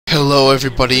Hello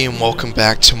everybody and welcome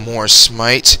back to more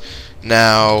Smite.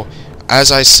 Now,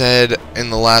 as I said in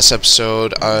the last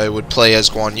episode, I would play as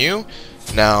Guan Yu.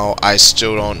 Now, I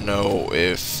still don't know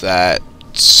if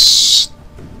that's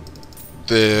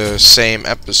the same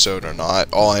episode or not.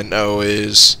 All I know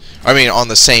is, on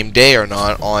the same day or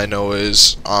not, all I know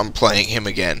is I'm playing him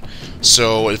again.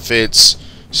 So, if it's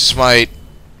Smite,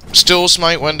 still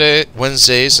Smite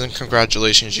Wednesdays, then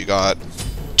congratulations, you got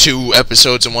 2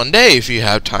 episodes in one day if you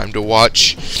have time to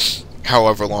watch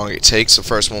however long it takes. The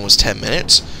first one was 10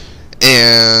 minutes.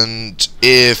 And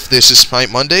if this is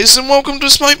Smite Mondays, then welcome to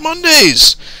Smite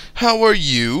Mondays! How are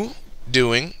you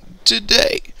doing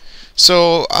today?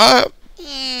 So,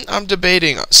 I'm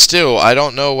debating still. I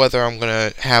don't know whether I'm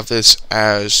going to have this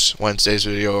as Wednesday's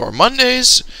video or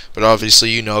Mondays, but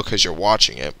obviously you know because you're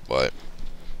watching it, but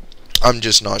I'm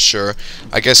just not sure.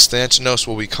 I guess Thanatos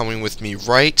will be coming with me,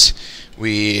 right?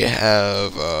 We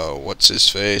have, what's his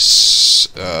face?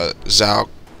 Zhao.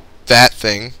 That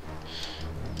thing.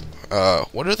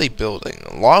 What are they building?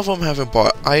 A lot of them haven't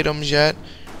bought items yet.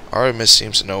 Artemis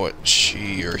seems to know what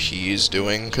she or he is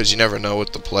doing, because you never know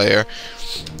with the player.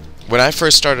 When I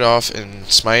first started off in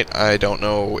Smite, I don't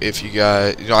know if you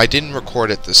guys... I didn't record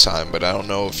it this time, but I don't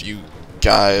know if you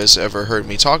guys ever heard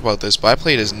me talk about this, but I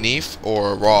played as Neef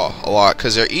or Raw a lot,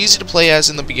 because they're easy to play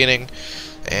as in the beginning,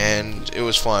 and it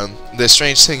was fun. The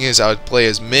strange thing is I would play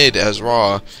as mid as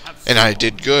Raw, and I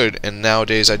did good, and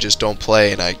nowadays I just don't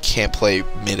play, and I can't play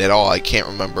mid at all. I can't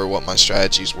remember what my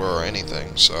strategies were or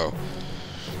anything, so...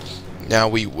 Now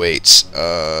we wait.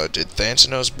 Did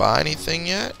Thanatos buy anything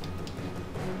yet?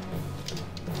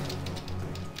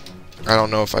 I don't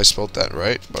know if I spelled that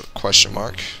right, but question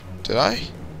mark. Did I?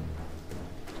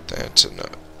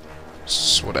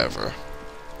 Thanatos. Whatever.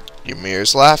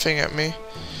 Ymir's laughing at me.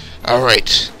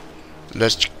 Alright.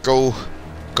 Let's go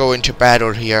into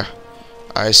battle here.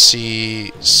 I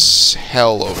see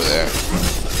hell over there.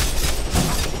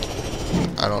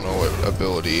 I don't know what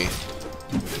ability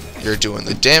you're doing.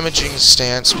 The damaging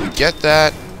stance, we get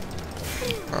that.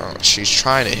 Oh, she's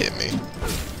trying to hit me.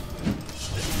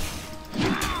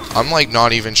 I'm like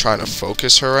not even trying to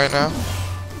focus her right now.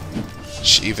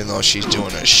 Even though she's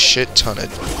doing a shit ton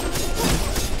of...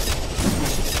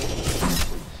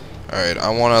 Alright, I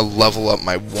want to level up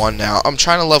my one now. I'm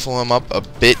trying to level him up a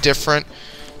bit different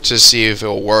to see if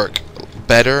it'll work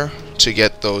better to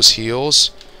get those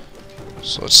heals.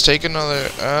 So let's take another...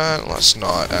 let's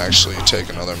not actually take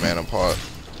another mana pot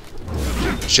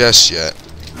just yet.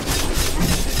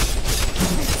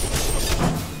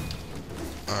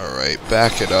 Alright,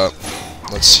 back it up.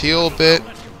 Let's heal a bit.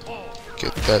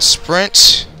 Get that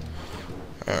sprint.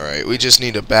 Alright, we just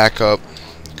need to back up.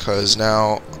 Because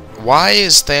now... Why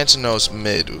is Thanatos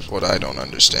mid is what I don't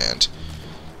understand.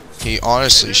 He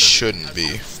honestly shouldn't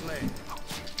be.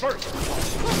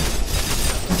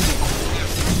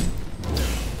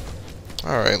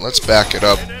 Alright, let's back it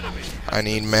up. I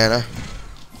need mana.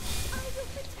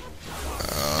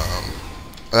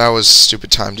 That was a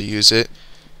stupid time to use it.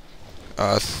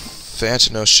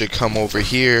 Thanatos should come over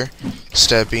here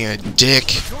instead of being a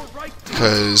dick.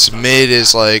 Because mid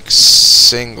is like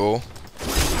single.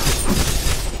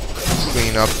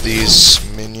 Clean up these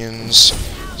minions.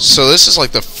 So this is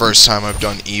like the first time I've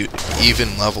done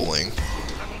even leveling.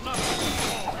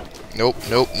 Nope,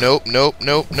 nope, nope, nope,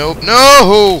 nope, nope,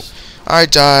 no! I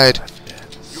died.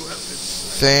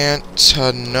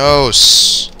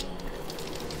 Thanatos.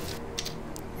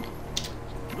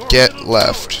 Get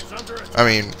left.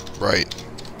 Right.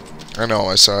 I know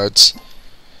my sides.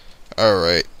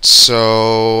 Alright,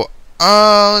 so...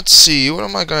 let's see, what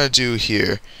am I gonna do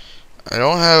here? I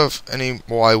don't have any...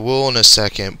 Well, I will in a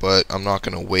second, but I'm not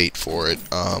gonna wait for it.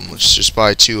 Let's just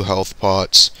buy 2 health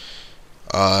pots,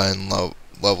 and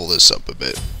level this up a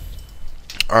bit.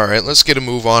 Alright, let's get a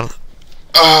move on.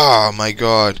 Oh my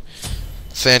god.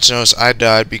 Thanatos, I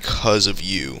died because of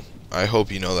you. I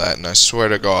hope you know that, and I swear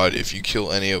to god, if you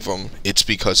kill any of them, it's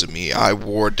because of me. I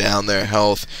wore down their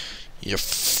health. You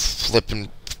flippin'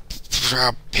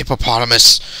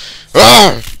 hippopotamus.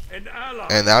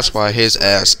 And that's why his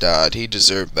ass died. He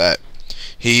deserved that.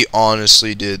 He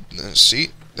honestly did. See?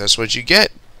 That's what you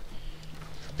get.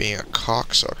 Being a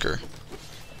cocksucker.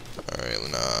 Alright,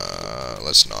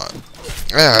 let's not.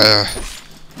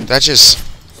 That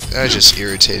just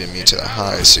irritated me to the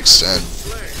highest extent.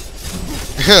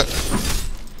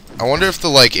 I wonder if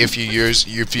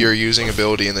if you're using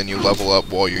ability and then you level up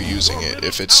while you're using it,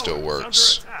 if it still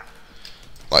works.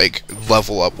 Like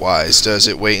level up wise, does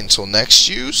it wait until next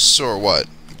use or what?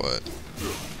 But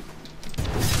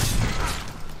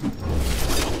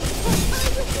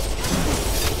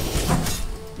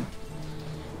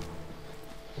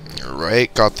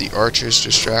Alright, got the archers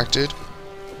distracted.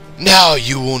 Now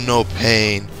you will know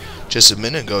pain. Just a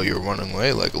minute ago you were running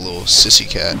away like a little sissy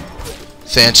cat.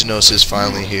 Thanatos is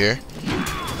finally here.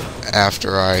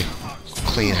 After I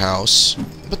clean house.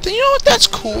 But then, you know what? That's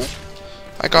cool.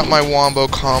 I got my wombo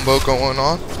combo going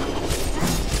on.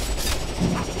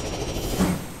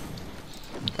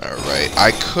 Alright,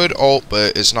 I could ult,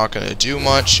 but it's not going to do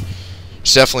much.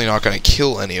 It's definitely not going to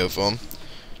kill any of them.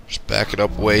 Just back it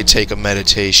up away, take a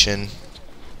meditation.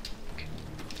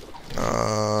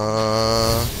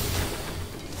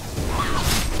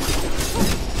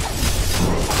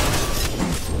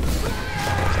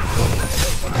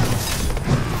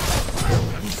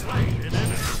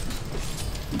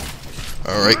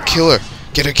 Alright, kill her.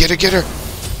 Get her, get her, get her.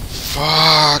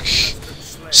 Fuck.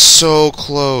 So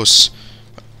close.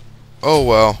 Oh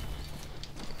well.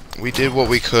 We did what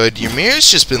we could.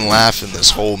 Ymir's just been laughing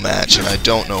this whole match, and I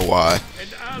don't know why.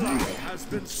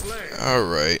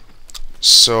 Alright.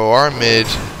 So our mid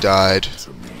died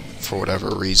for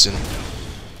whatever reason.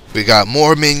 We got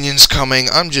more minions coming.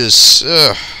 I'm just...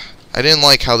 I didn't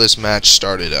like how this match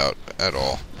started out at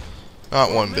all.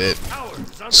 Not one bit.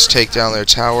 Let's take down their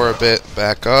tower a bit.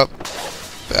 Back up.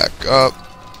 Back up.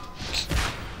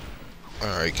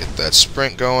 Alright, get that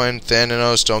sprint going.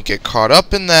 Thanatos, don't get caught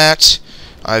up in that.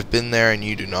 I've been there and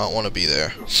you do not want to be there.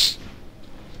 Who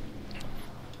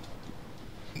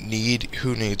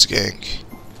needs gank?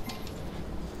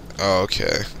 Oh,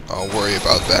 okay. I'll worry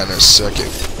about that in a second.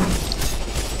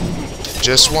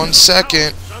 Just 1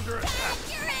 second.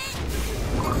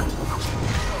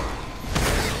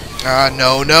 Ah,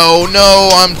 no, no,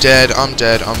 no! I'm dead, I'm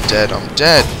dead, I'm dead, I'm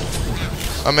dead.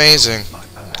 Amazing.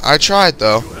 I tried,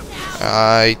 though.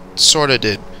 I sorta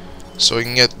did. So we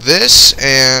can get this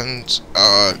and,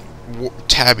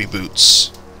 tabby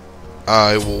boots.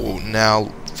 I will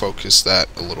now focus that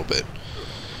a little bit.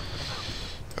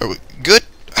 Are we good?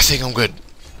 I think I'm good.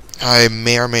 I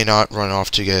may or may not run off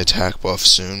to get attack buff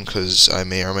soon, because I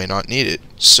may or may not need it.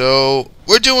 So,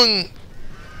 we're doing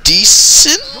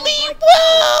decently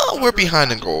well. We're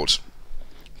behind in gold.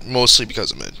 Mostly because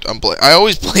of mid. I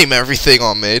always blame everything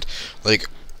on mid. Like,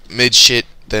 mid shit,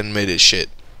 then mid is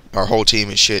shit. Our whole team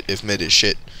is shit if mid is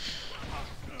shit.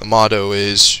 The motto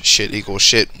is shit equals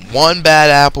shit. One bad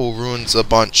apple ruins a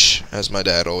bunch, as my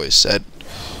dad always said.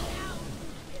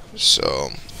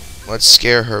 So, let's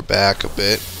scare her back a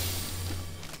bit.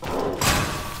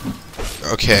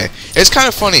 Okay, it's kind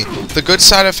of funny. The good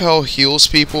side of hell heals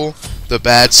people. The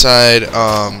bad side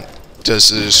does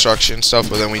the destruction stuff,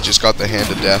 but then we just got the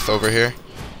hand of death over here.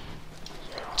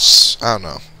 I don't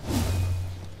know.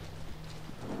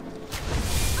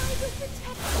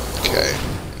 Okay,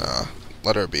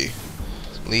 let her be.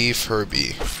 Leave her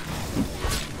be.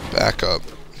 Back up.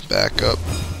 Back up.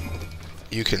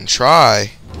 You can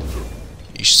try.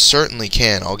 You certainly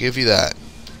can. I'll give you that.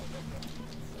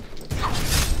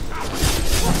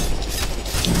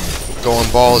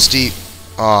 Going balls deep.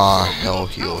 Ah, hell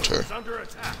healed her.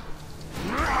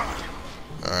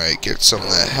 Alright, get some of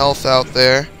that health out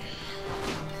there.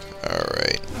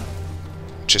 Alright.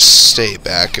 Just stay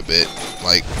back a bit.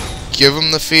 Like, give them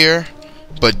the fear,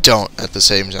 but don't at the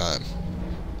same time.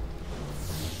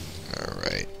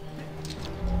 Alright.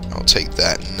 I'll take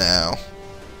that now.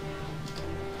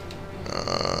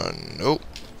 Nope.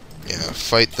 Yeah,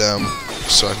 fight them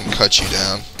so I can cut you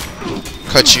down.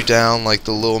 Cut you down like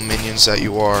the little minions that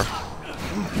you are.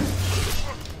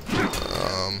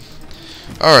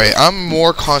 Alright, I'm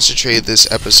more concentrated this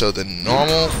episode than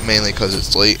normal, mainly because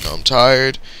it's late and I'm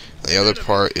tired. The other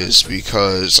part is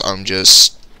because I'm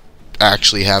just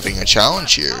actually having a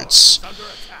challenge here.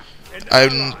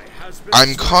 I'm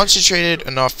concentrated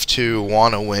enough to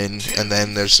want to win, and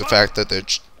then there's the fact that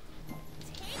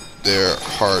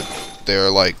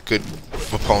they're like good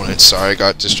opponents. Sorry, I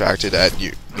got distracted at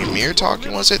Ymir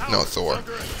talking, was it? No, Thor.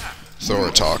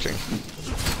 Thor talking.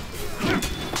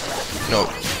 No.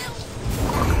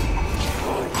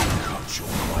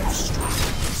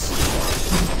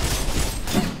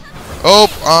 Oh,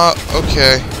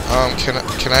 okay.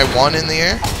 Can I one in the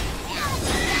air?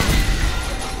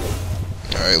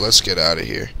 Alright, let's get out of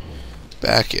here.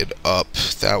 Back it up.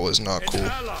 That was not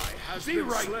cool.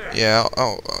 Yeah,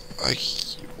 oh, I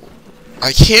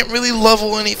can't really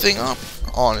level anything up,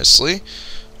 honestly.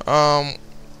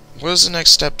 What is the next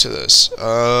step to this?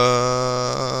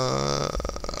 I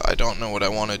don't know what I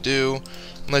want to do.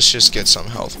 Let's just get some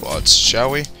health bots,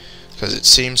 shall we? Because it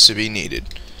seems to be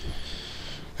needed.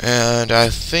 And I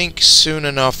think soon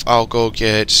enough I'll go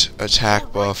get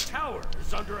attack buff.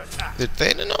 Did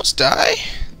Thanatos die?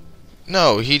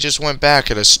 No, he just went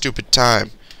back at a stupid time.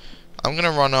 I'm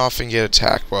gonna run off and get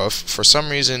attack buff. For some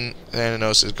reason,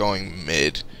 Thanatos is going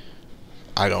mid.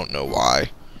 I don't know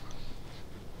why.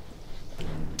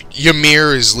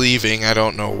 Ymir is leaving. I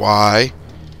don't know why.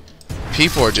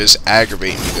 People are just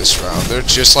aggravating me this round. They're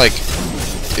just like,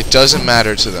 it doesn't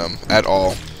matter to them at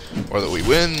all. Whether we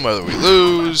win, whether we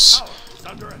lose,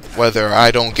 whether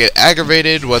I don't get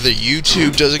aggravated, whether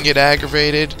YouTube doesn't get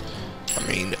aggravated. I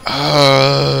mean,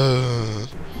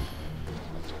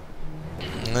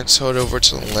 let's head over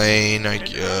to the lane.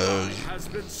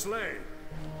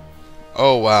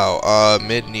 Oh wow,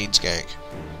 mid needs gank.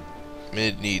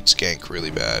 Mid needs gank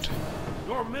really bad.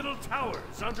 Your middle tower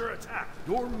is under attack.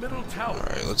 Your middle tower.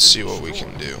 Alright, let's see what we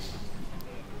can do.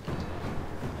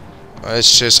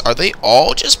 It's just, are they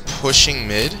all just pushing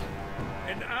mid?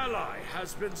 An ally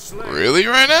has been slain. Really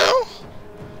right now?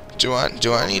 Do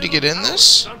I need to get in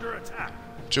this?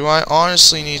 Do I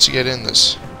honestly need to get in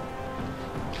this?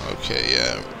 Okay,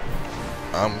 yeah.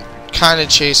 I'm kind of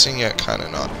chasing yet, kind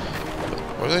of not.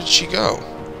 Where did she go?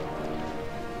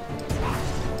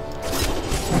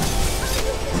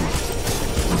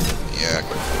 Yeah.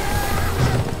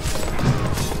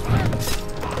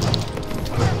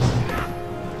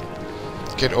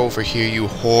 Get over here, you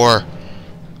whore.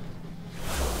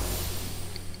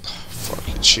 Fuck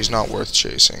it. She's not worth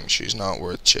chasing. She's not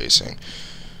worth chasing.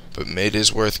 But mid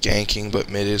is worth ganking. But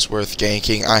mid is worth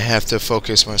ganking. I have to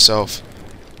focus myself.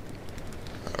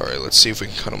 Alright, let's see if we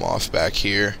can cut him off back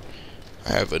here.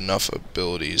 I have enough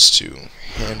abilities to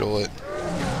handle it.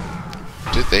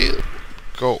 Did they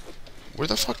go? Where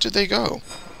the fuck did they go?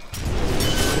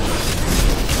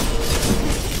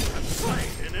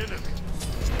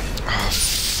 Oh,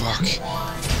 fuck.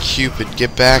 Cupid,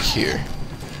 get back here.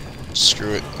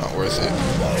 Screw it, not worth it.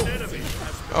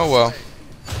 Oh well.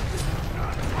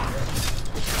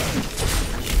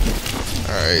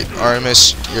 Alright,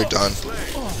 Artemis, you're done.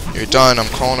 You're done. I'm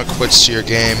calling it quits to your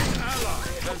game.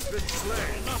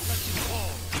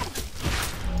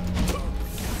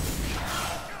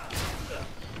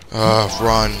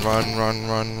 Run.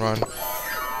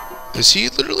 Is he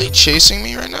literally chasing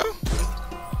me right now?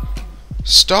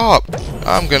 Stop!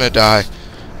 I'm gonna die.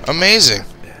 Amazing.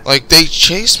 Like, they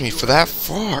chased me for that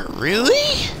far.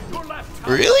 Really?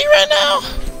 Really right now?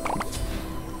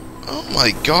 Oh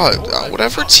my god.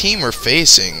 Whatever team we're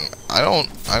facing, I don't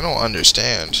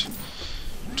understand.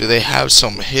 Do they have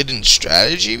some hidden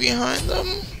strategy behind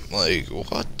them? Like,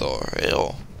 what the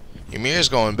hell? Ymir's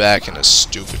going back in a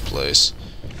stupid place.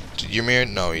 Did Ymir?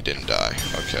 No, he didn't die.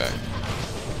 Okay.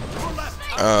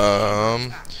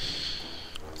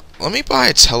 Let me buy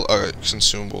a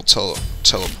consumable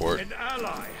teleport.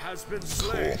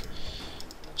 Cool.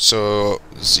 So,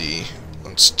 Z.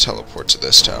 Let's teleport to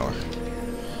this tower.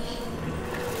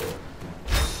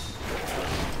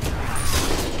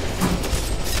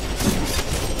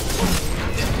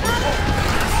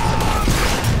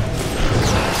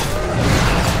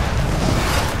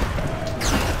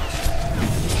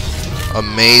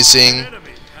 Amazing.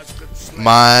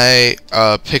 My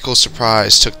pickle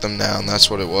surprise took them down.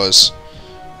 That's what it was.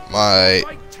 My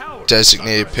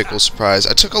designated pickle surprise.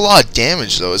 I took a lot of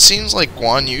damage though. It seems like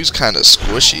Guan Yu's kind of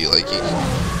squishy. Like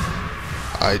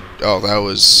oh, that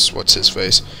was what's his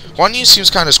face. Guan Yu seems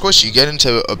kind of squishy. You get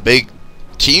into a big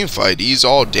team fight, he's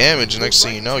all damage. Next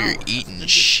thing you know, you're eating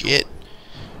shit.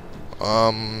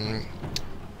 Let's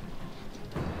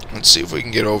see if we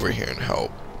can get over here and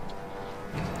help.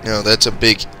 You know, that's a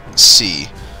big C.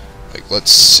 Like,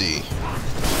 let's see.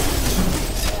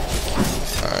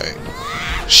 Alright.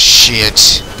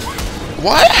 Shit.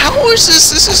 What? How is this?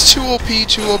 This is 2 OP,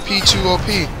 2 OP, 2 OP.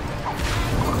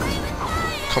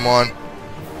 Come on.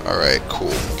 Alright,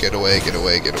 cool. Get away, get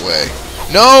away, get away.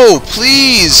 No!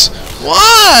 Please!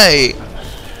 Why?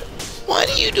 Why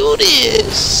do you do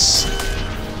this?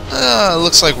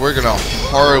 Looks like we're gonna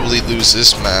horribly lose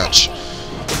this match.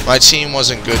 My team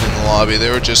wasn't good in the lobby. They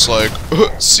were just like,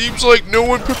 seems like no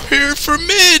one prepared for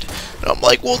mid. And I'm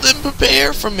like, well then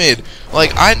prepare for mid.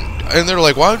 Like, and they're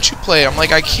like, why don't you play? I'm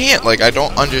like, I can't. Like, I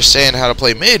don't understand how to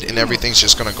play mid, and everything's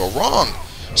just gonna go wrong.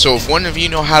 So if one of you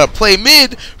know how to play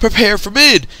mid, prepare for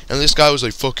mid. And this guy was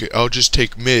like, fuck it, I'll just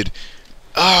take mid.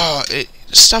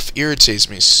 Stuff irritates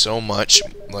me so much,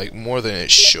 like more than it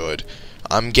should.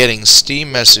 I'm getting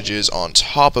Steam messages on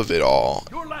top of it all.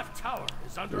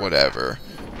 Whatever.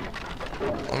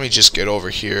 Let me just get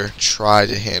over here. Try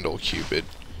to handle Cupid.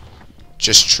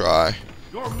 Just try.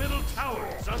 Your middle tower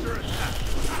is under attack.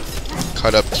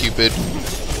 Cut up Cupid.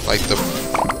 Like the...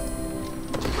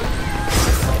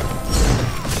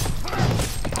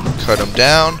 Cut him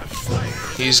down.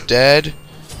 He's dead.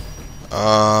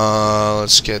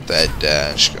 Let's get that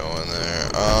dash going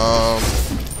there.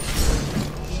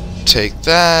 Take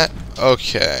that.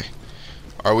 Okay.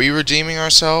 Are we redeeming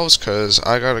ourselves? Because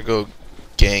I gotta go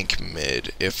gank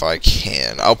mid if I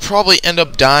can. I'll probably end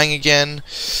up dying again.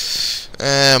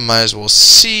 Might as well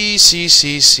see.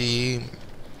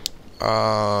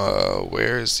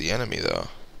 Where is the enemy though?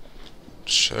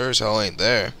 Sure as hell ain't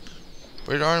there.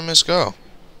 Where'd Artemis go?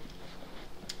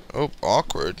 Oh,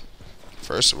 awkward.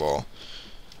 First of all.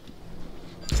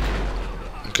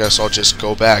 Guess I'll just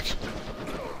go back.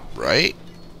 Right?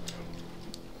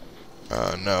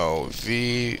 No.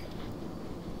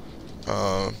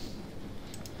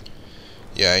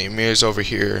 Yeah, Ymir's over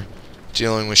here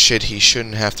dealing with shit he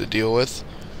shouldn't have to deal with.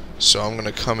 So I'm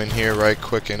gonna come in here right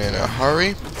quick and in a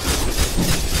hurry.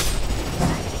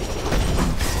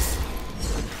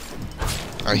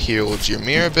 I healed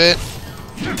Ymir a bit.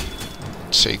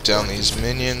 Take down these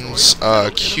minions.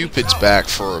 Cupid's back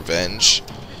for revenge,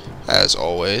 as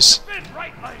always.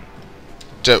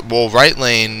 Well, right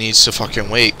lane needs to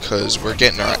fucking wait, cause we're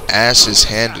getting our asses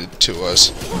handed to us.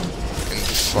 In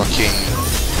fucking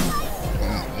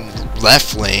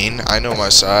left lane, I know my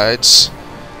sides.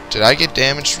 Did I get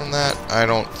damaged from that? I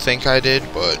don't think I did,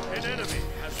 but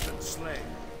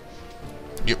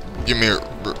Ymir,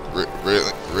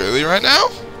 really right now?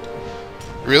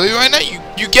 Really right now?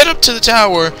 You get up to the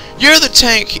tower. You're the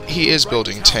tank. He is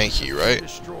building tanky, right?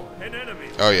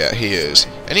 Oh yeah, he is.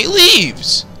 And he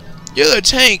leaves. You're the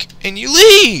tank, and you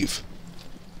leave.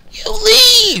 You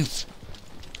leave.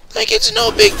 Like it's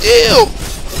no big deal.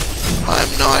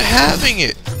 I'm not having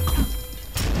it.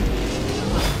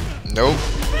 Nope.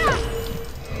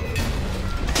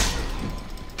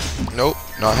 Nope.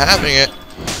 Not having it.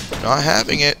 Not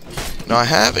having it. Not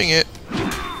having it.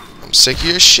 I'm sick of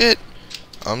your shit.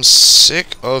 I'm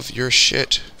sick of your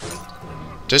shit.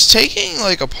 Does taking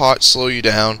like a pot slow you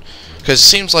down? Because it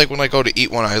seems like when I go to eat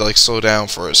one, I like slow down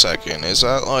for a second. Is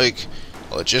that like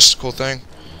a logistical thing?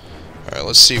 Alright,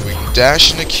 let's see. We can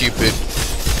dash into Cupid,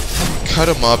 cut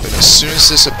him up, and as soon as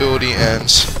this ability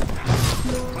ends...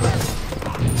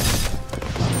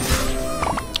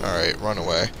 Alright, run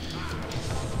away.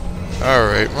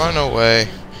 Alright, run away.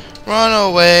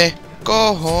 Run away.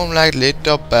 Go home like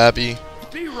little baby.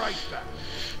 Be right back.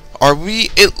 Are we...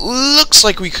 It looks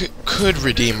like we could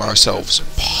redeem ourselves.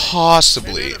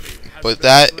 Possibly. But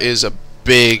that is a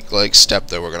big, like, step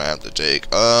that we're gonna have to take.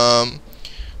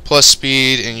 Plus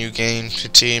speed, and you gain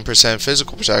 15%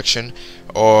 physical protection.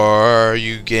 Or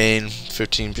you gain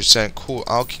 15% cool...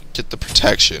 I'll get the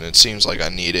protection. It seems like I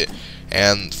need it.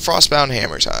 And Frostbound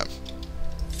Hammer time.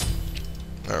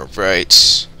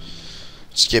 Alright.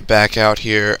 Let's get back out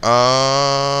here.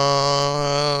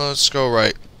 Let's go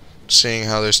right. Seeing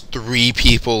how there's 3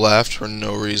 people left for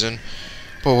no reason.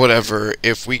 But whatever,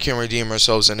 if we can redeem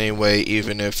ourselves in any way,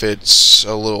 even if it's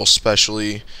a little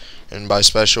specially, and by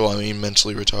special I mean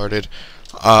mentally retarded,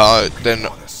 then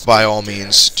by all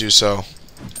means do so.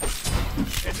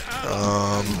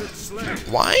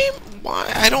 Why?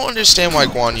 I don't understand why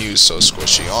Guan Yu is so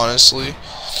squishy, honestly.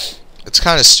 It's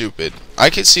kind of stupid.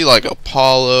 I could see like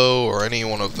Apollo or any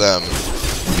one of them,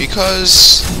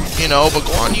 because, you know, but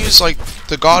Guan Yu's like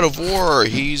the god of war.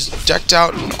 He's decked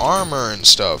out in armor and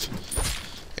stuff.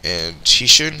 And he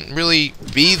shouldn't really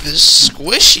be this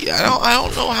squishy. I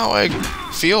don't know how I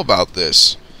feel about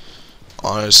this.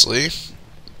 Honestly,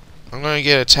 I'm gonna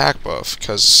get attack buff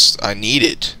because I need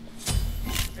it.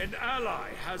 An ally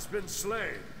has been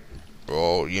slain.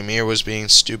 Well, Ymir was being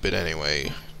stupid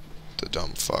anyway. The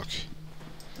dumb fuck.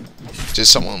 Did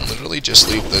someone literally just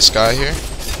leave this guy here?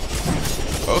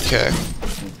 Okay.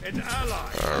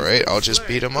 All right, I'll just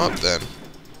beat him up then.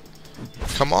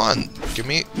 Come on,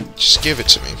 just give it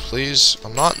to me, please.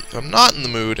 I'm not in the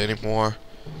mood anymore.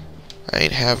 I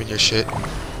ain't having your shit.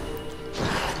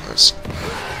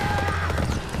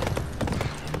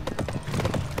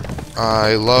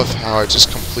 I love how I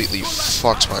just completely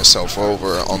fucked myself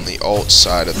over on the ult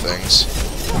side of things.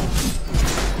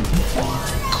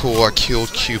 Cool, I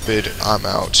killed Cupid. I'm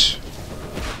out.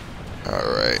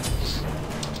 Alright.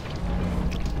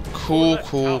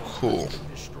 Cool.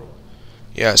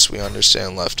 Yes, we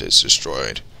understand left is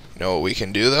destroyed. You know what we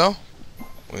can do, though?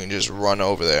 We can just run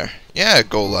over there. Yeah,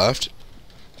 go left.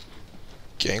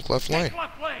 Gank left lane.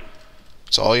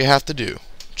 That's all you have to do.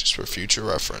 Just for future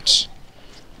reference.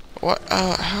 What?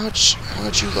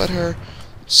 How'd you let her...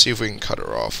 Let's see if we can cut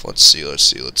her off. Let's see.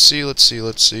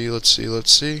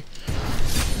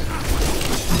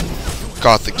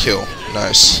 Got the kill.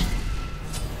 Nice.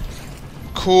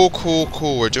 Cool.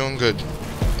 We're doing good.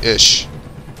 Ish.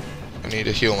 I need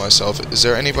to heal myself. Is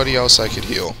there anybody else I could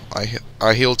heal?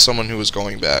 I healed someone who was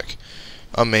going back.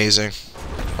 Amazing.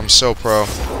 I'm so pro.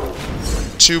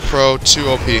 Too pro, too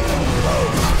OP.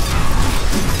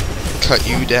 cut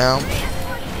you down.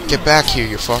 Get back here,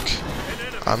 you fuck.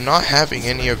 I'm not having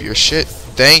any of your shit.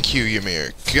 Thank you,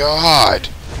 Ymir. God.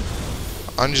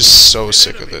 I'm just so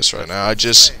sick of this right now.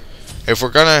 If we're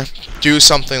gonna do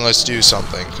something, let's do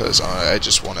something, because I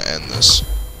just want to end this.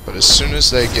 But as soon as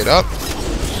they get up,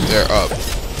 they're up.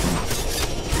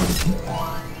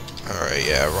 Alright,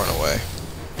 yeah, run away.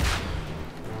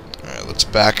 Alright, let's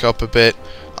back up a bit.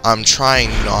 I'm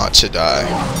trying not to die.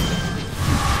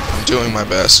 I'm doing my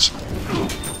best.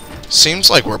 Seems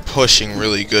like we're pushing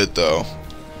really good, though.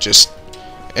 Just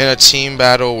in a team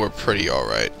battle, we're pretty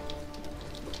alright.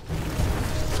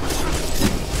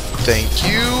 Thank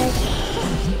you.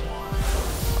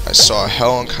 I saw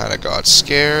hell and kind of got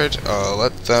scared.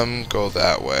 Let them go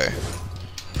that way.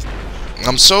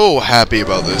 I'm so happy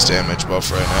about this damage buff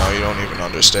right now, you don't even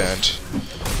understand.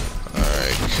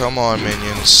 Alright, come on,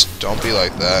 minions. Don't be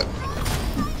like that.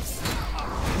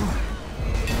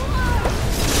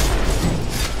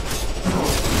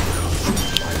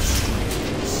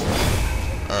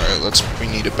 Alright, we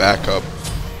need to back up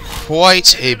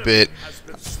quite a bit.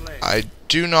 I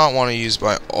do not want to use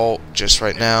my ult just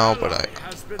right now, but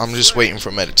I'm just waiting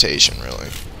for meditation, really.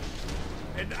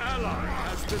 An ally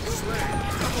has been slain.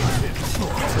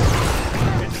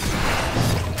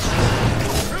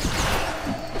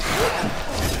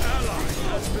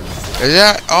 Is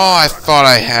that? Oh, I thought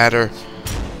I had her.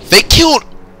 They killed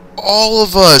all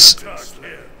of us.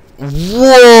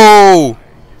 Whoa.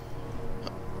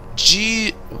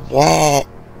 Gee. Wow.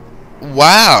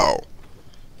 Wow.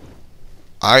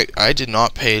 I did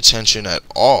not pay attention at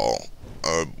all.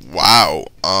 Wow.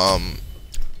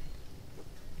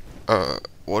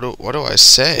 What do I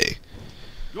say?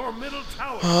 Your middle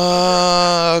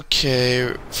tower.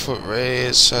 Okay. Foot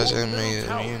raise has enemy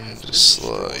immune to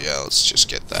slow. Yeah, let's just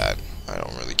get that. I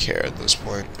don't really care at this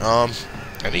point.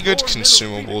 Any good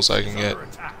consumables I can get?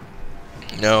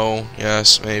 No.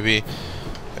 Yes. Maybe.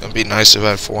 It'd be nice if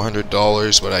I had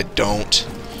 $400, but I don't.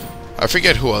 I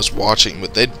forget who I was watching,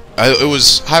 but it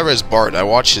was High-Res Bart. I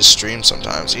watch his stream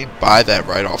sometimes. He'd buy that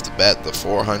right off the bat, the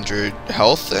 400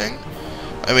 health thing.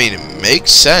 I mean, it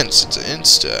makes sense. It's an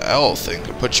insta-L thing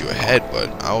to put you ahead, but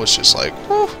I was just like,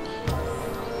 whew.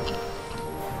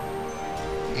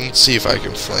 Let's see if I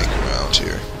can flank around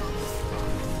here.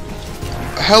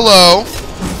 Hello.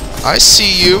 I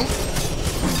see you.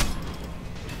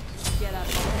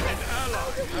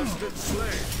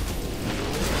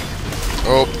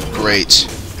 Oh, great.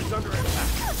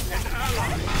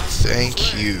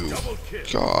 Thank you.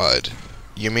 God.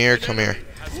 Ymir, come here.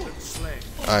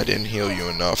 I didn't heal you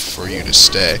enough for you to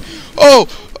stay. Oh!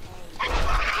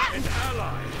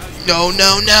 No,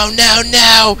 no, no, no,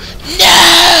 no!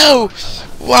 No!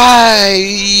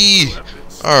 Why?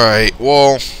 Alright,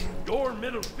 well...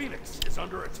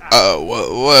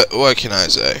 what can I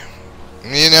say?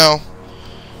 You know?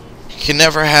 You can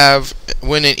never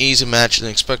win an easy match and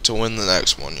expect to win the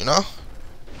next one, you know?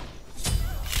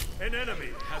 An enemy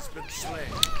has been slain.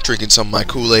 Drinking some of my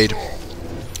Kool-Aid.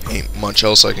 Ain't much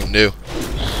else I can do.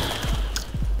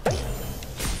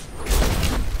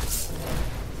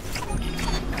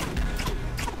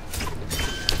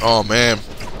 Oh man.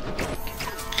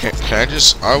 Can I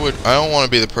just I don't want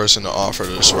to be the person to offer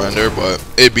to surrender, but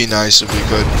it'd be nice if we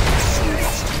could.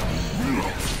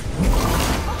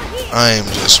 I am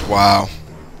just wow.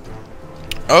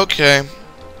 Okay.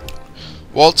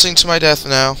 Waltzing to my death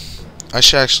now. I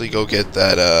should actually go get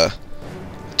that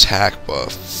attack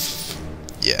buff.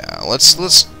 Yeah, let's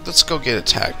go get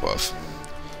attack buff.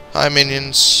 Hi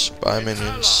minions. Bye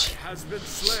minions.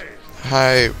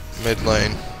 Hi mid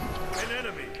lane.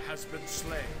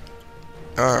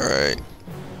 Alright.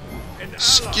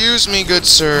 Excuse me, good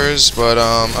sirs, but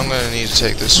I'm gonna need to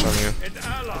take this from you.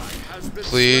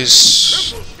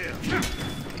 Please.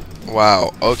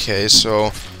 Wow, okay,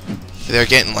 so they're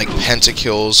getting like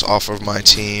pentakills off of my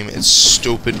team. It's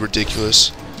stupid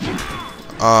ridiculous.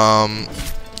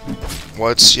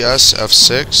 What's yes,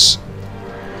 F6?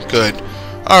 Good.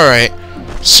 Alright.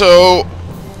 So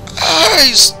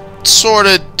I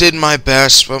sorta did my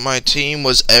best, but my team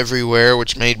was everywhere,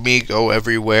 which made me go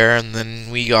everywhere, and then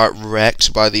we got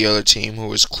wrecked by the other team who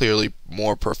was clearly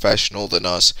more professional than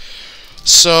us.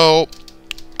 So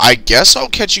I guess I'll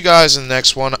catch you guys in the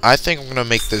next one. I think I'm gonna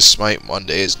make this Smite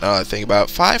Mondays now I think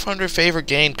about 500 favor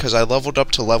gain because I leveled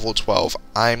up to level 12.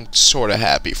 I'm sorta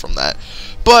happy from that.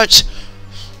 But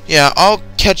yeah, I'll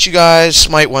catch you guys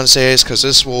Smite Wednesdays because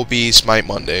this will be Smite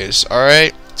Mondays.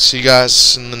 Alright, see you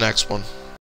guys in the next one.